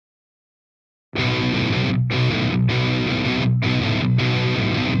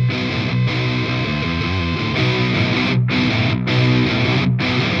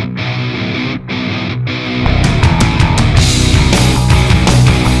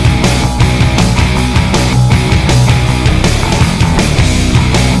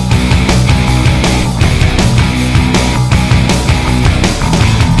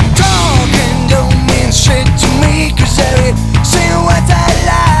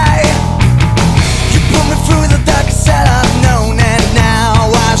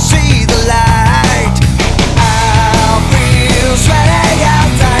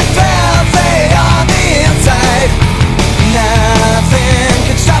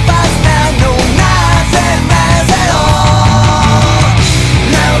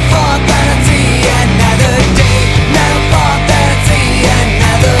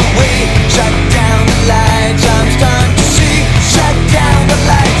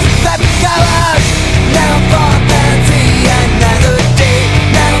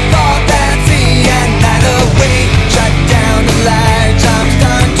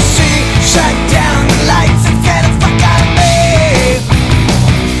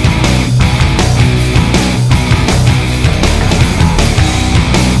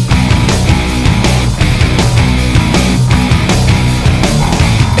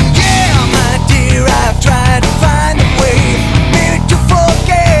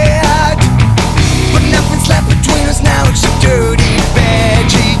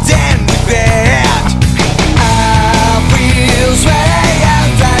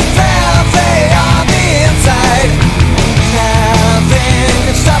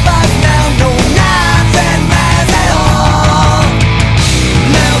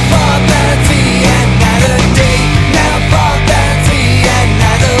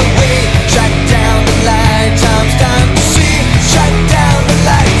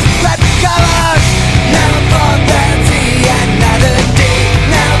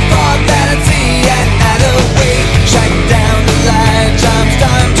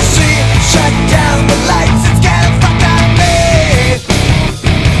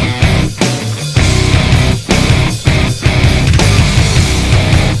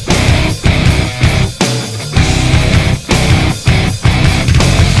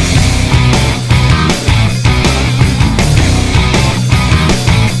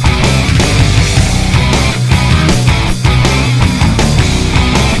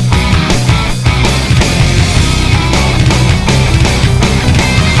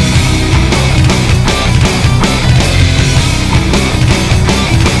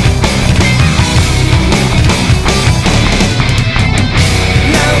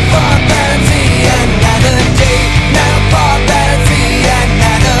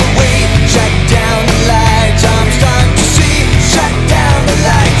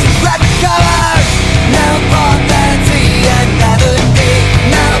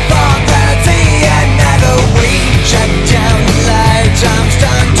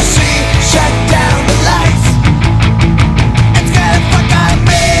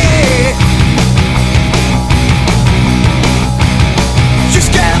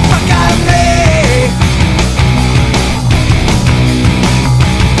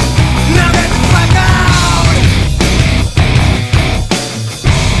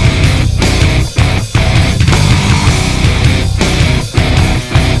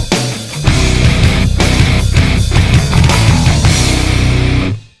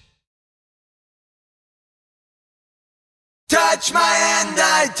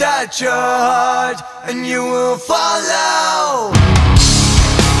touch your heart, and you will follow.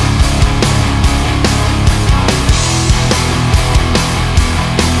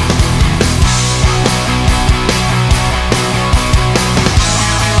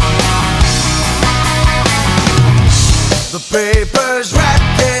 The papers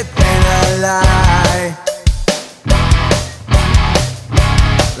wrapped it in a lie,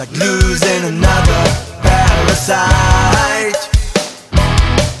 like losing another parasite.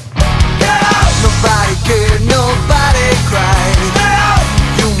 Nobody cared, nobody cried.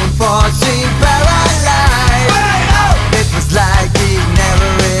 Human force seemed paralyzed. It was like he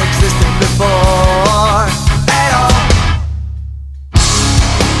never existed before at all.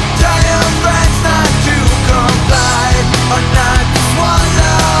 Tell your friends not to comply, or not to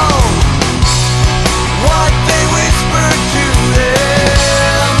swallow what they whisper to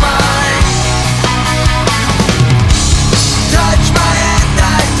their mind. Touch my hand,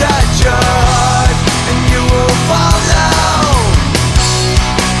 I touch yours, and you will follow.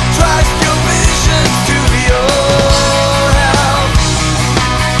 Trust your visions to your health.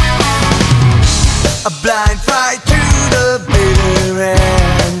 A blind fight to the bitter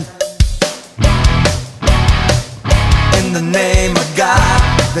end. In the name of God,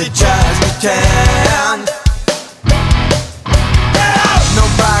 they just pretend.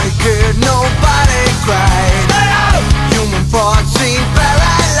 Nobody cared, nobody cried. Human force seemed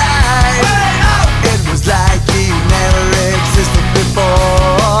paralyzed. It was like he never existed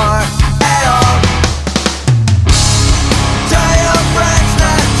before at all. Tell your friends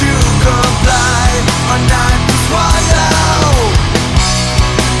not to comply, or not to swallow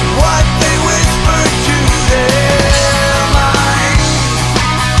what they whisper to their mind.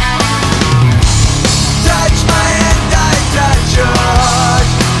 Touch my hand, I touch yours,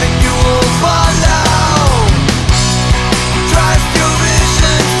 and you will follow. Trust your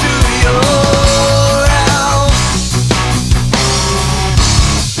visions to your health.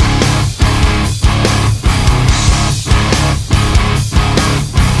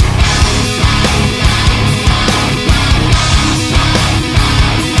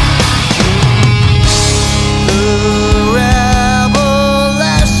 The rebel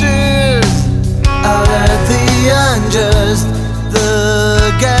ashes out at the unjust, the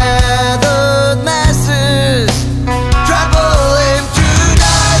gathered masses trample him to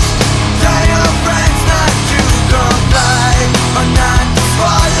dust. Tell your friends not to comply, or not to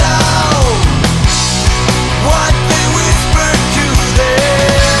swallow what they whisper to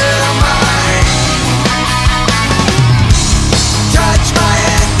their mind. Touch my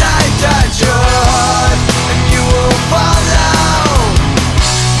hand, I touch yours, and you will follow.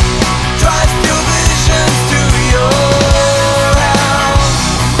 Trust your visions to your health.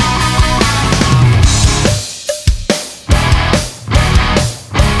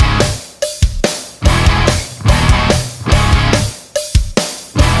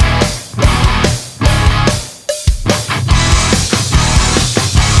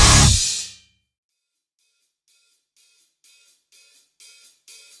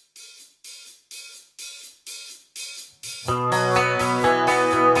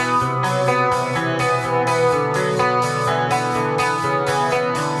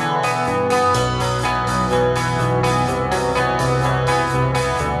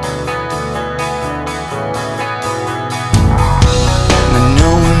 Not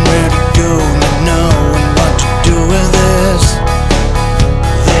knowing where to go, not knowing what to do with this.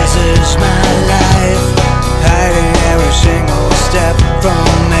 This is my life, hiding every single step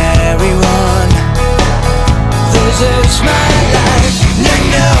from everyone. This is my life, not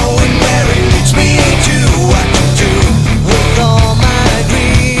knowing where it leads me to, what to do with all my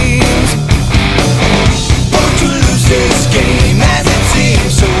dreams. Born to lose this game as it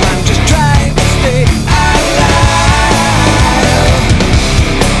seems, so I'm just trying to stay alive.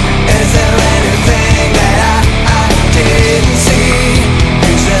 Is there anything that I didn't see?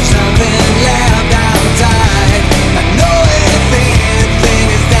 Is there something left outside? I know anything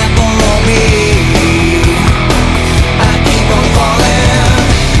is there for me. I keep on falling,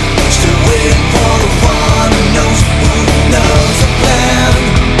 still waiting for the one who knows the plan.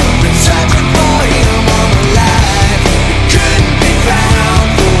 Been searching for him all my life, he couldn't be found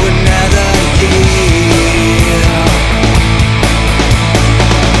for another year.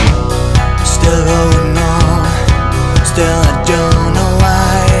 Still going on, still I don't know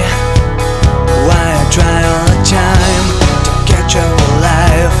why I try all the time to catch up with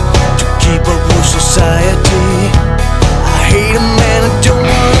life, to keep up with society. I hate 'em and I don't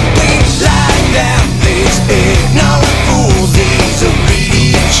wanna be like them. These ignorant fools, these are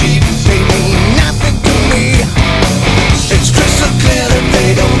greedy and cheap. They mean nothing to me. It's crystal clear that they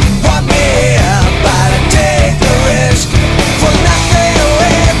don't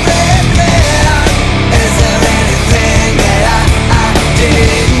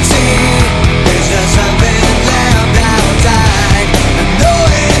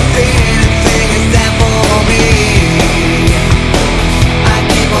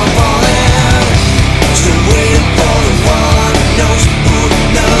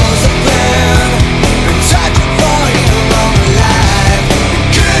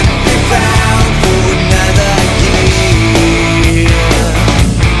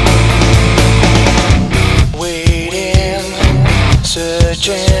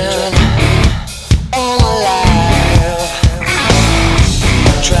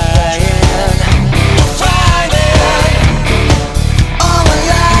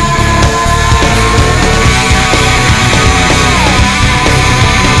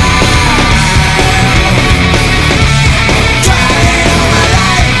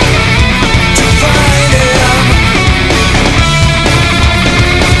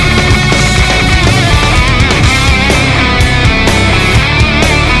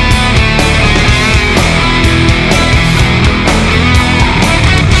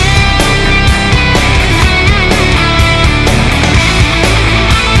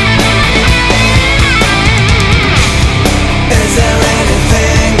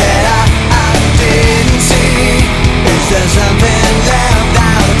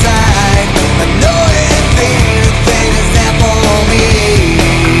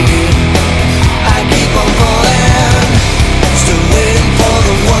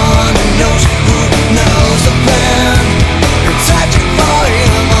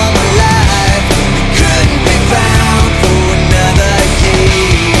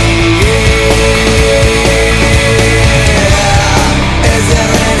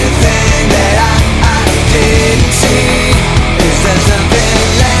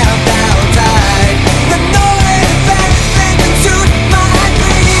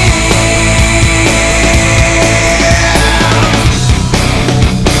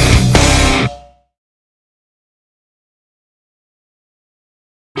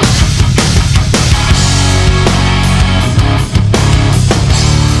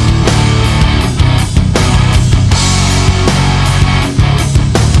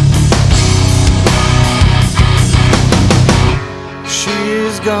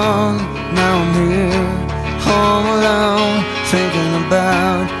is gone, now I'm here, home alone, thinking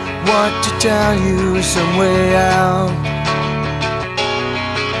about what to tell you, some way out.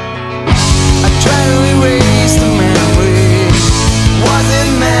 I try to erase the memory. Was it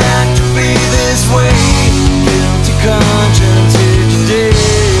meant to be this way? Guilty conscience here today.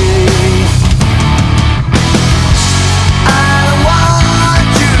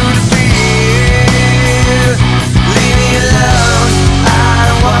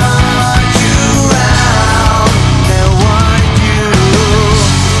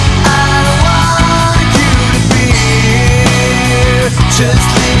 Just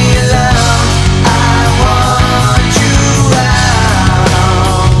leave me alone, I want you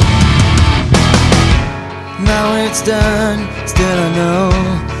out. Now it's done, still I know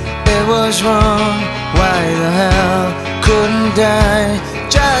it was wrong. Why the hell couldn't I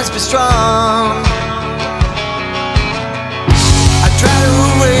just be strong? I try to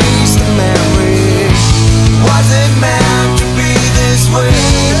erase the memory. Was it meant to be this way?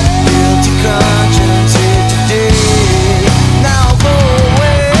 Guilty conscience here today. Now go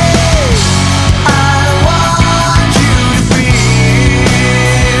away. I don't want you to be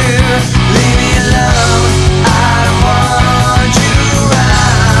here. Leave me alone. I don't want you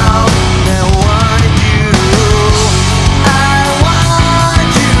around. Never wanted you. I don't want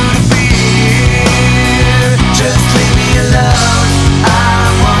you to be here. Just leave me alone. I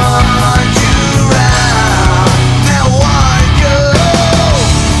don't want you around. Never wanted you.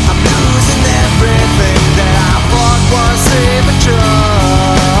 I'm losing everything that I thought was safe and true.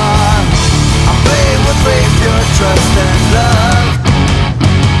 I'm playing with faith, your trust and love.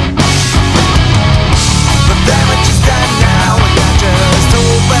 The damage is done now, and I just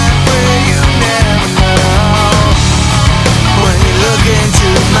hold back where you never know. When you look into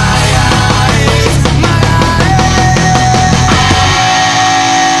my eyes, my eyes.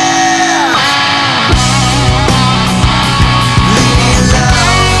 Leave me alone.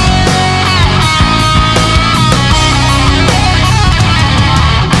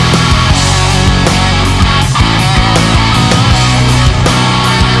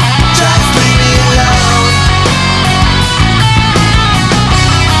 Just leave me alone.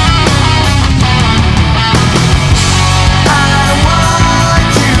 I don't want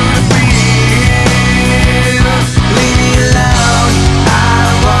you to be here. Leave me alone. I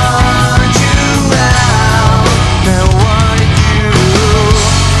don't want you out. Never wanted you.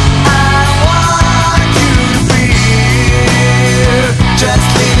 I don't want you to be here. Just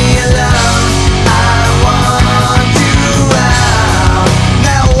leave me alone. I don't want you out.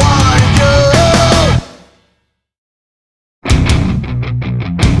 Never wanted you.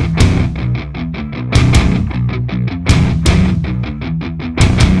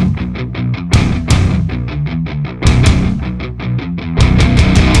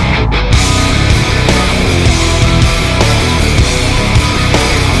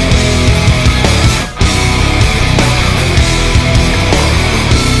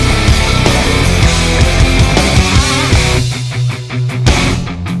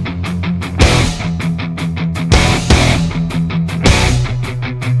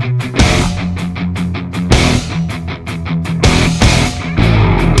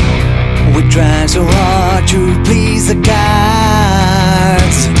 We try so hard to please the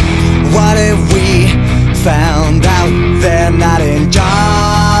gods. What if we found out they're not in charge?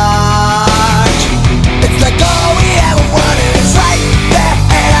 It's like all we ever wanted is right there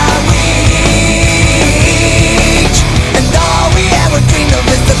at our reach, and all we ever dreamed of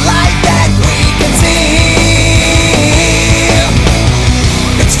is the light that we can see.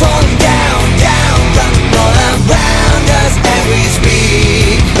 It's falling down, down, running all around us as we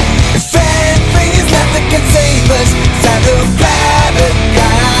speak. If anything is left that can save us, it's time to grab it,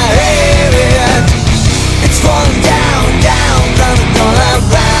 gotta have it. It's falling down, down, running all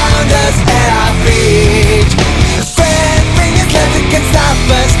around us at our feet. If anything is left that can stop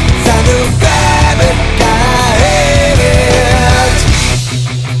us, it's time to grab it, gotta have it.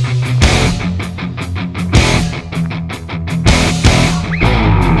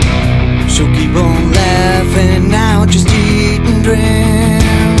 So keep on laughing now, just eat and drink.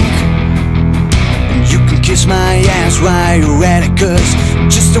 And you can kiss my ass while you're at it, 'cause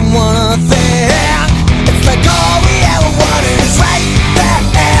just don't wanna think. It's like all we ever wanted is right there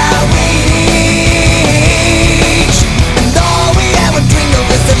at our reach, and all we ever dreamed of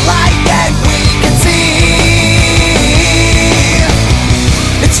is the light that we can see.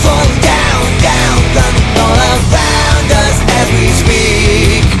 It's falling down, down, running all around us as we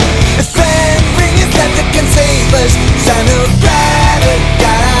speak. If anything is left that can save us, it's time to grab it,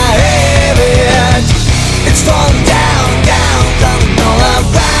 gotta have it. It's falling down, down, running all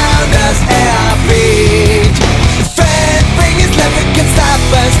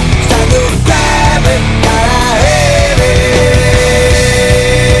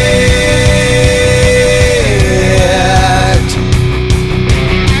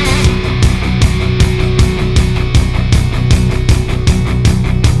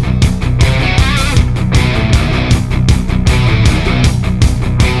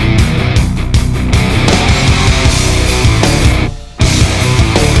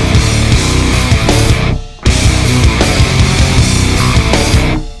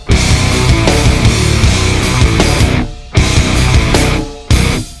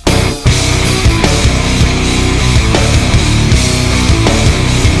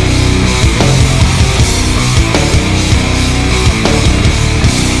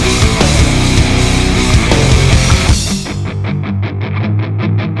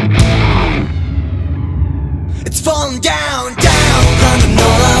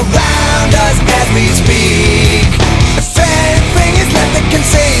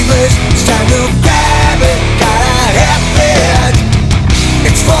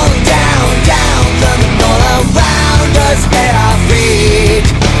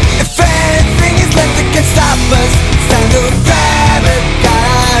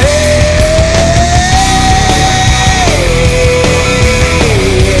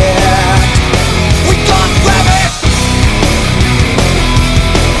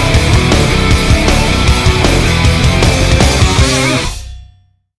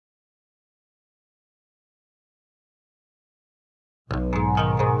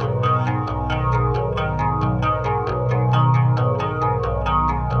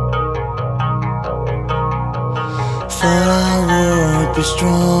thought I would be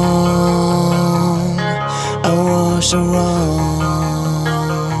strong, I was so wrong.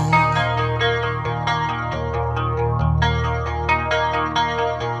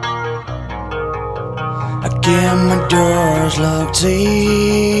 I get my doors locked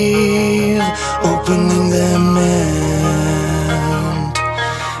safe, opening them and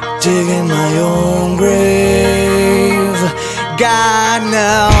digging my own grave. God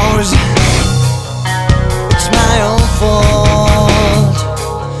knows it's my own fault,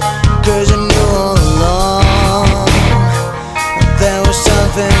 'cause I knew all along there was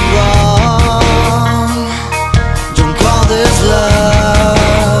something wrong. Don't call this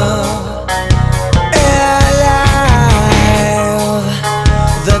love, a life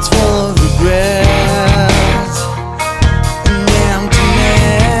that's full of regret and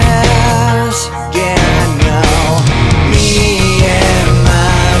emptiness. Yeah, I know me and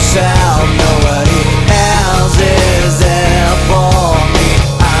myself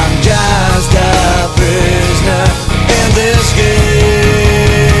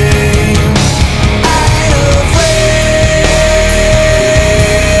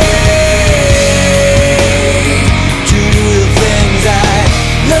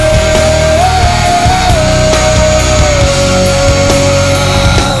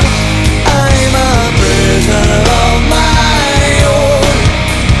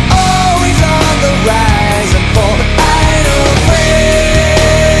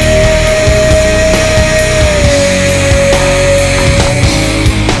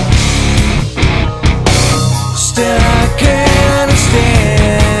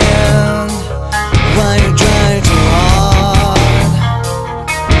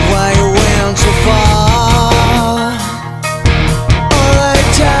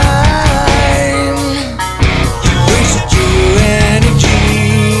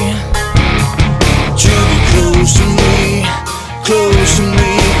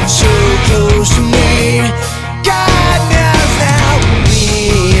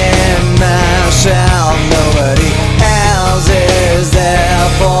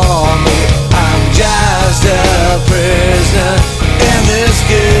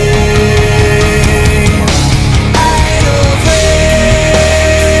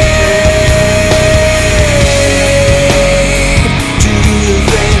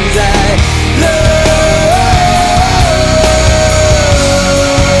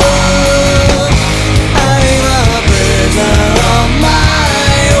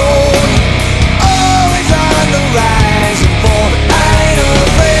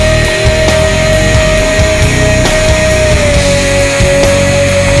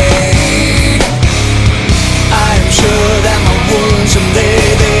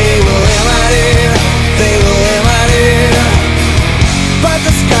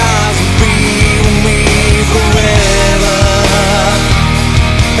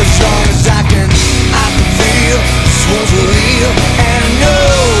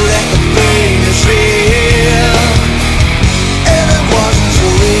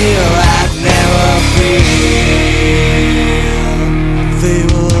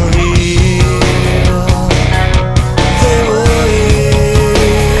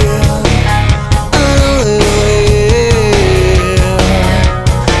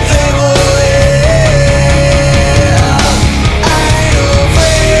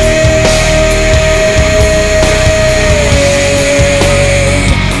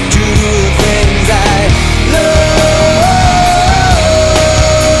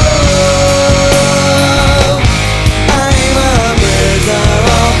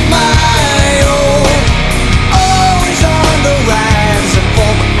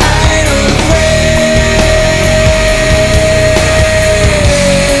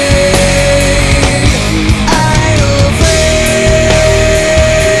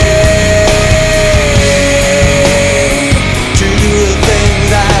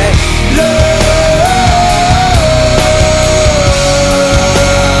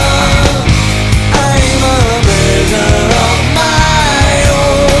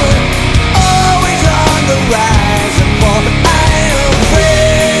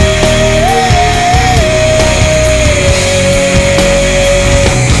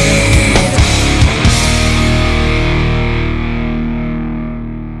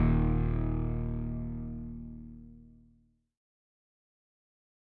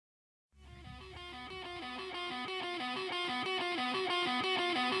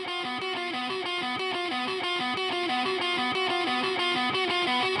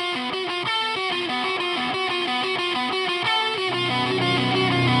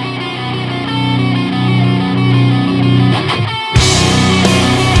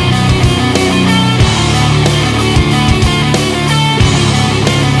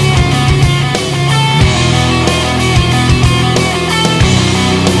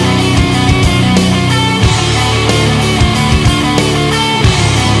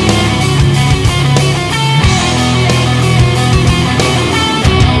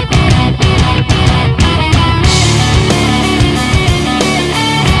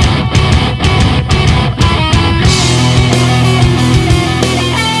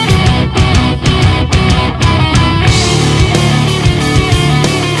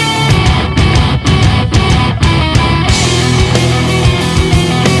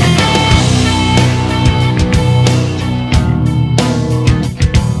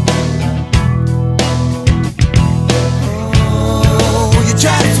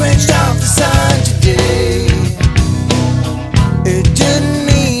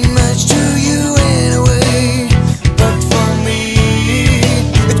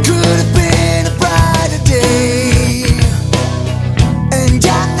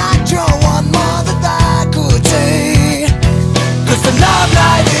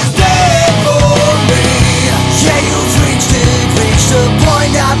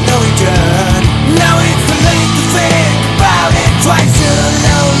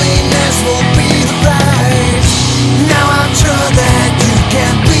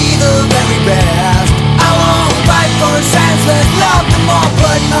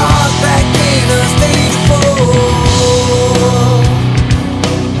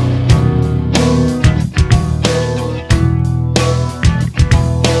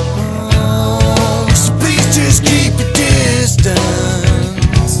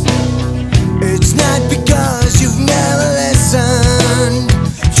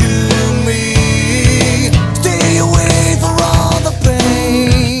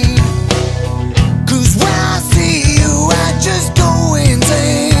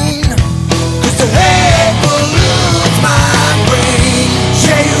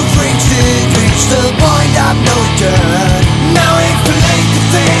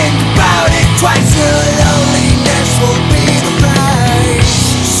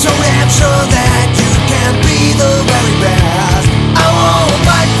so that you can be the very best. I won't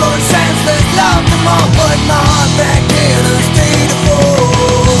fight for senseless love no more. Put my heart back in a state of war.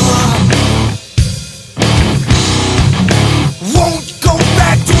 Won't go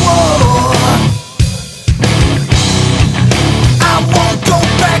back to war. I won't go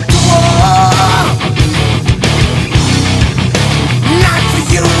back to war. Not for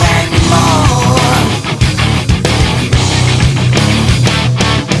you anymore.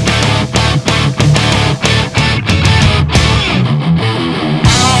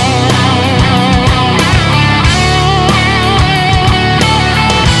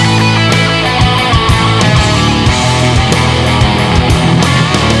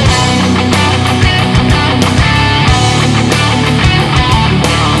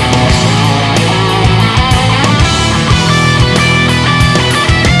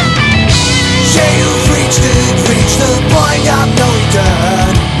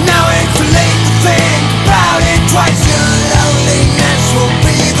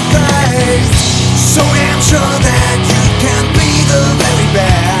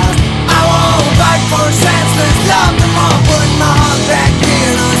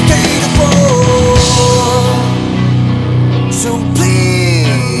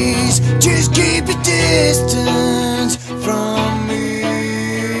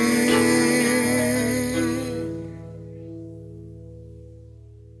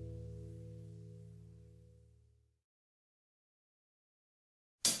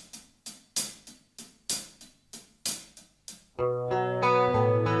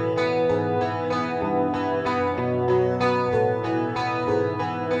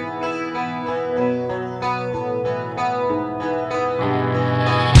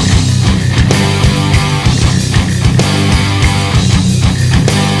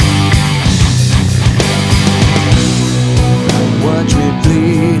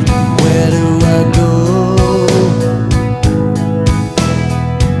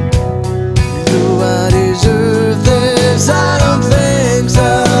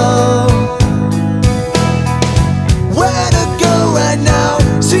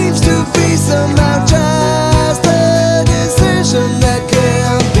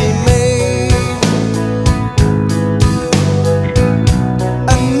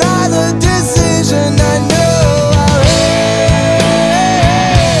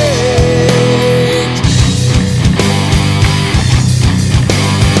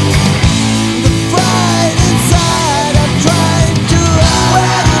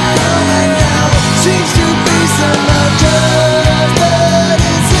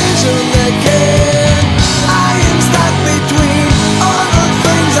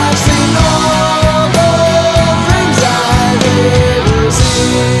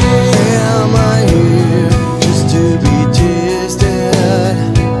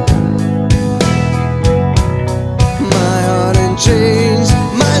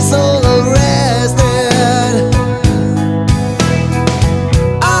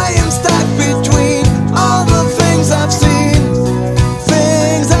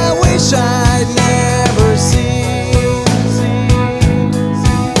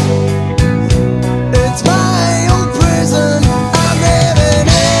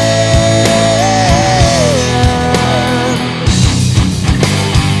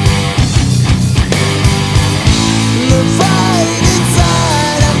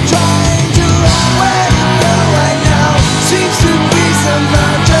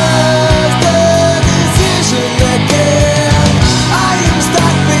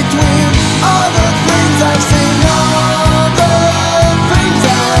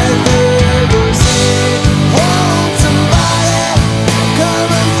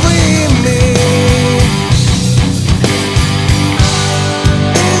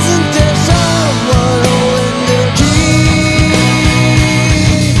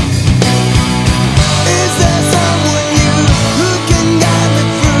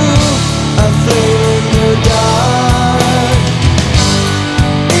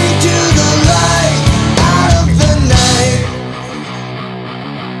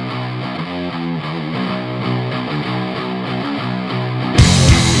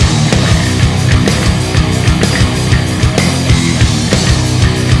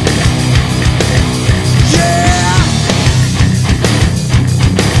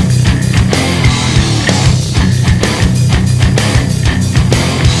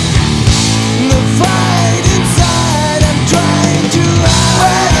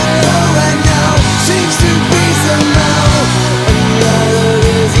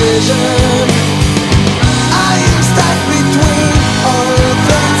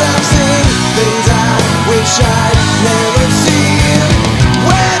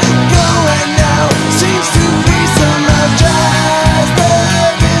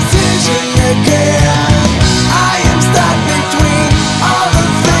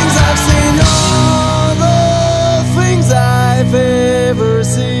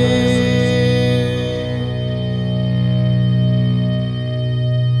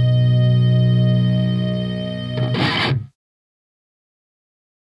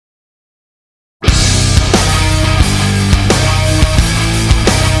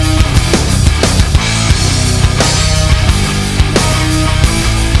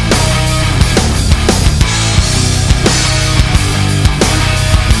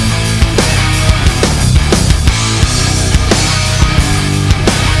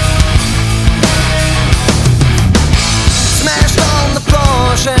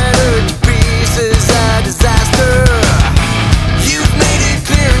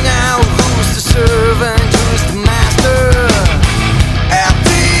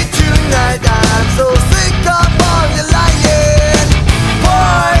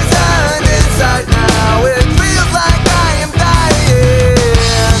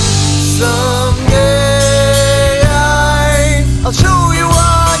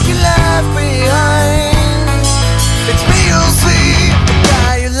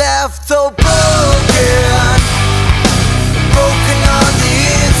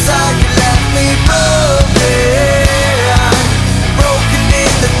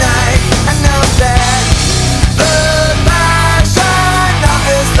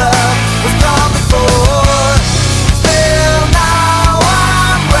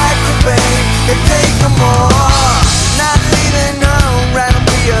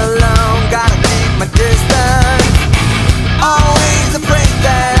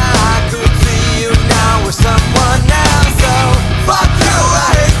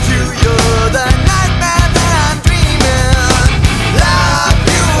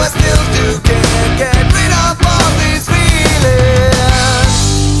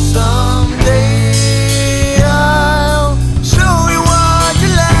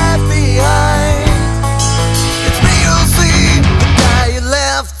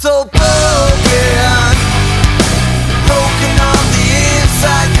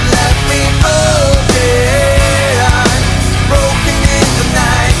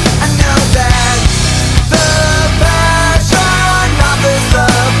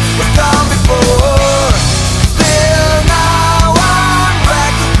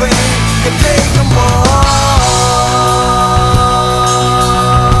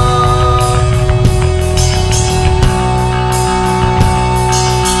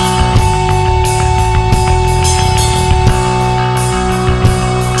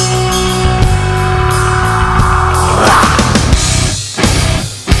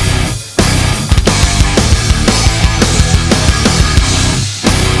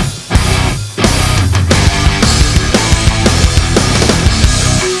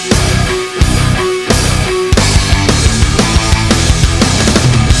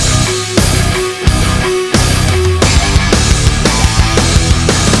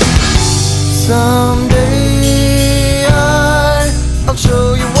 Someday I'll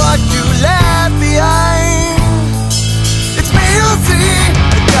show you what you left behind. It's me you'll see,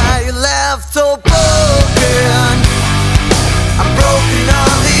 the guy you left so broken. I'm broken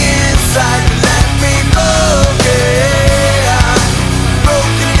on the inside, you left me broken.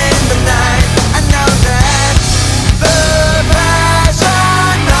 Broken in the night, I know that the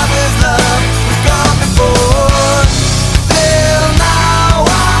passion of his love was gone before. Till now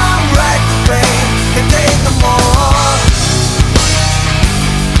I'm right for pain, can't take no more.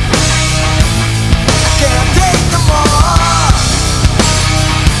 I can't take no more.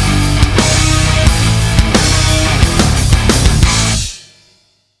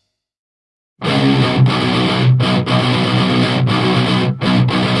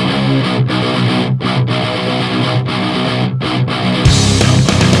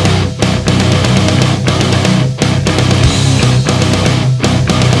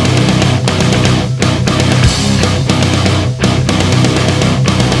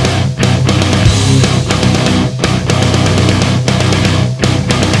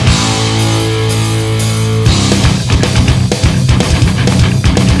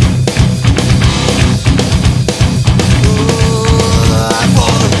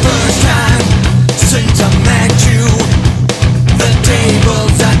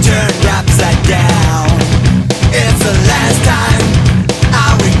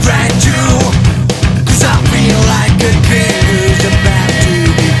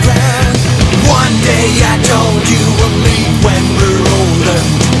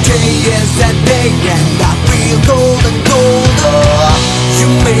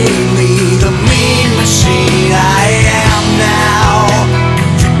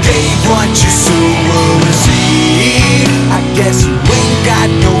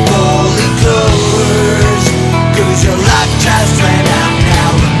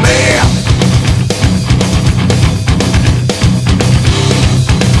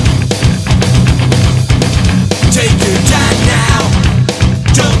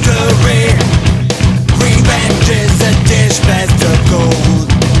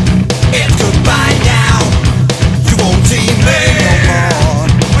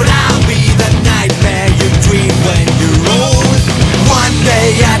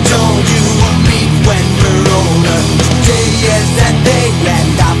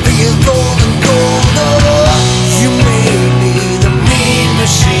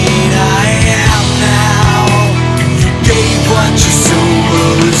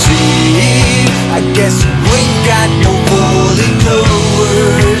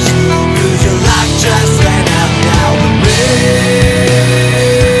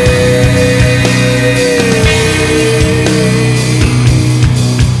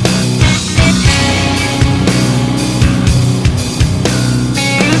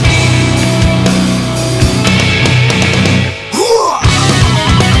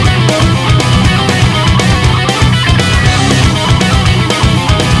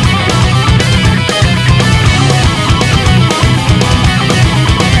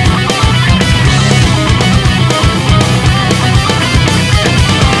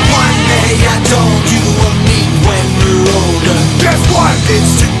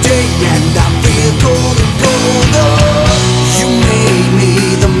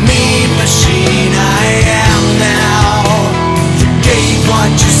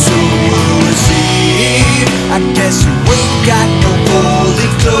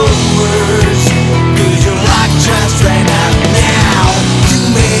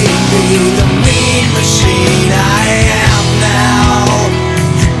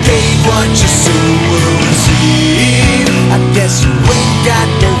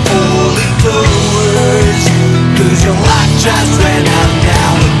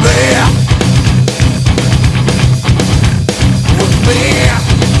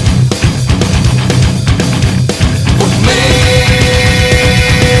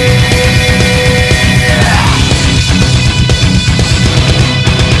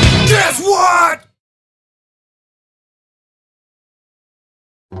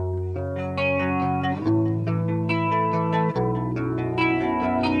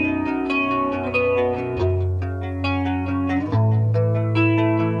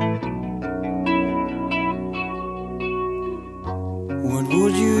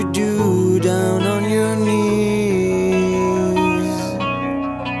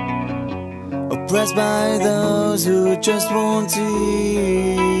 oppressed by those who just won't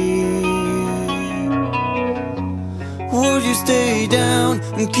see. Would you stay down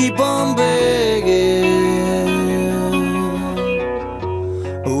and keep on begging?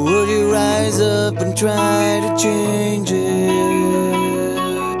 Or would you rise up and try to change it?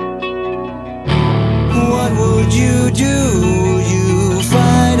 do? You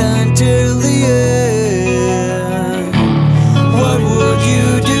fight until the end. What would you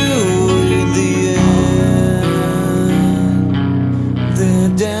do in the end? They're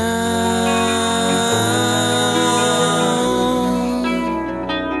down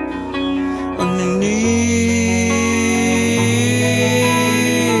underneath.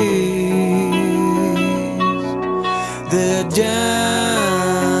 They're down,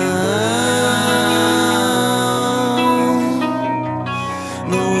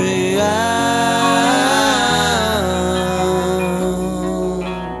 no way out.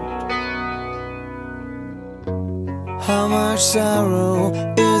 How much sorrow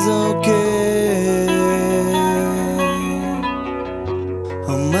is okay?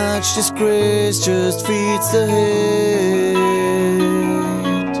 How much disgrace just feeds the hate?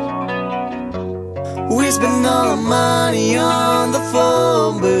 We spend all our money on the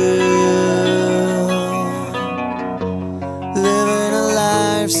phone bill, living our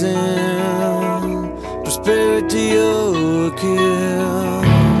lives in prosperity or kill.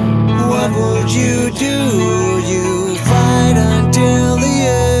 What would you do? You fight until the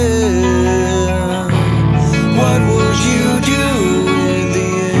end. What would you do in the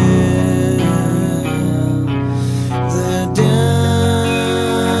end? They're down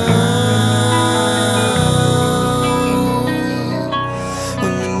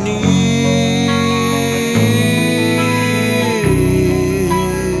underneath.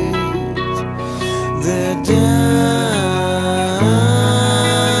 They're down,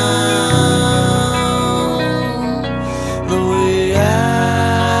 no way out.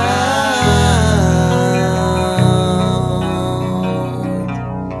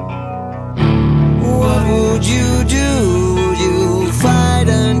 What would you do? You fight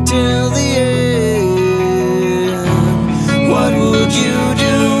until the end. What would you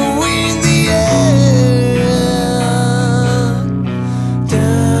do in the end?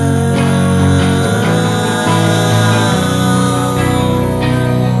 Down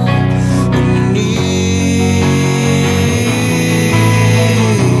underneath.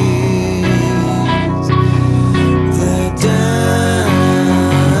 They're down,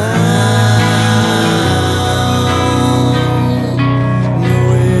 no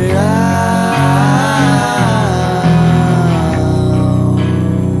way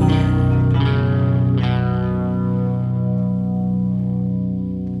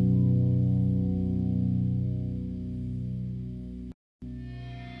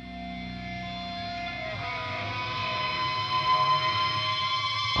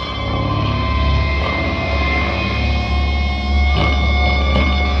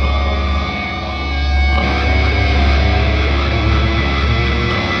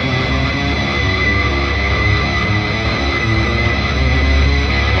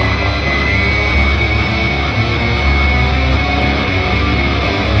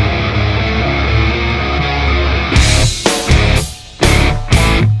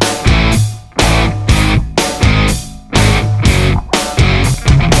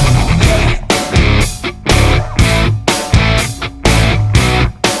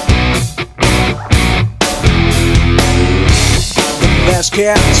best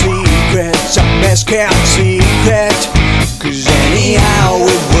kept secret's a best kept secret. 'Cause anyhow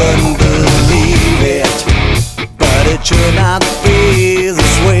we wouldn't believe it, but it should not be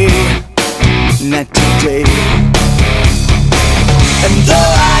this way, not today. And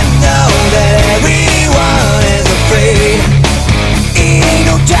though I know that everyone is afraid, ain't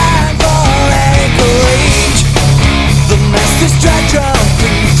no time for any courage. The mass distraction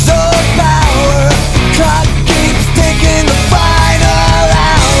brings of power. The clock keeps ticking the final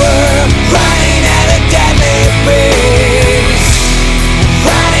hour. Running at a deadly pace,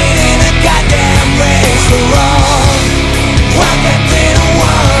 running in a goddamn race for all. Welcome to the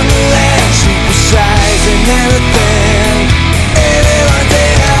Wonderland, supersizing everything. Everyone's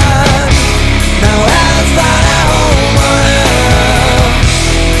in. Now I've found a home on earth.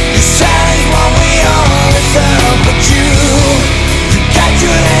 Your side is what we all deserve, but you got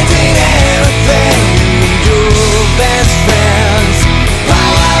your hands in everything. You and your best friends,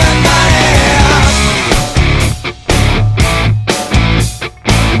 power and money.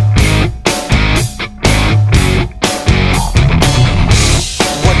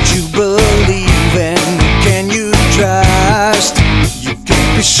 What you believe in, can you trust? You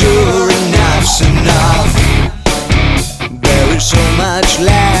can't be sure enough's enough. There is so much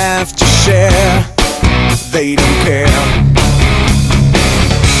left to share, they don't care.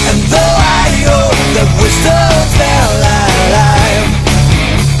 And though I hope that wisdom's there,